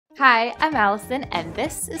Hi, I'm Allison, and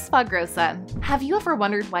this is FOGROSA. Have you ever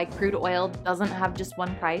wondered why crude oil doesn't have just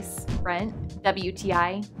one price? Brent,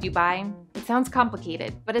 WTI, Dubai? It sounds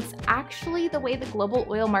complicated, but it's actually the way the global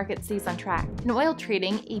oil market stays on track. In oil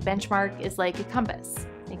trading, a benchmark is like a compass.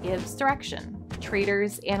 It gives direction.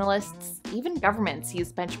 Traders, analysts, even governments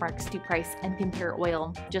use benchmarks to price and compare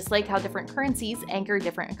oil, just like how different currencies anchor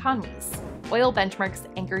different economies. Oil benchmarks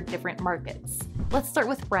anchor different markets. Let's start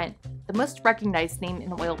with Brent, the most recognized name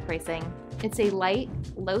in oil pricing. It's a light,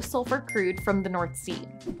 low-sulfur crude from the North Sea.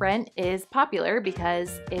 Brent is popular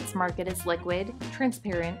because its market is liquid,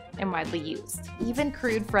 transparent, and widely used. Even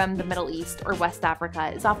crude from the Middle East or West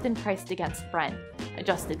Africa is often priced against Brent,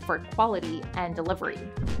 adjusted for quality and delivery.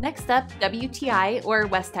 Next up, WTI, or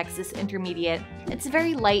West Texas Intermediate. It's a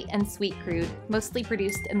very light and sweet crude, mostly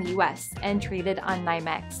produced in the US and traded on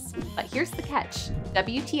NYMEX. But here's the catch.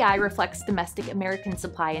 WTI reflects domestic American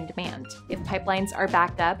supply and demand. If pipelines are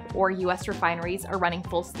backed up or US refineries are running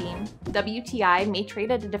full steam, WTI may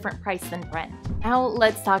trade at a different price than Brent. Now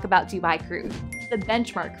let's talk about Dubai crude, the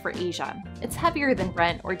benchmark for Asia. It's heavier than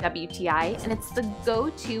Brent or WTI, and it's the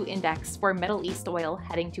go-to index for Middle East oil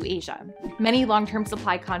heading to Asia. Many long-term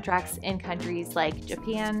supply contracts in countries like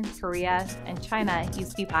Japan, Korea, and China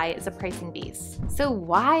use Dubai as a pricing base. So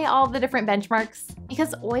why all the different benchmarks?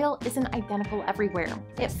 Because oil isn't identical everywhere.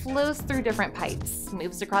 It flows through different pipes,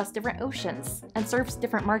 moves across different oceans, and serves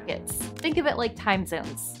different markets. Think of it like time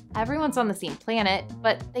zones. Everyone's on the same planet,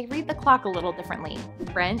 but they read the clock a little differently.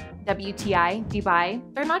 Brent, WTI, Dubai,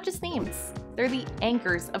 they're not just names. They're the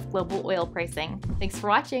anchors of global oil pricing. Thanks for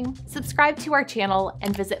watching. Subscribe to our channel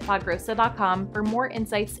and visit FOGROSA.com for more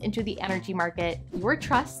insights into the energy market. Your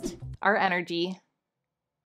trust, our energy.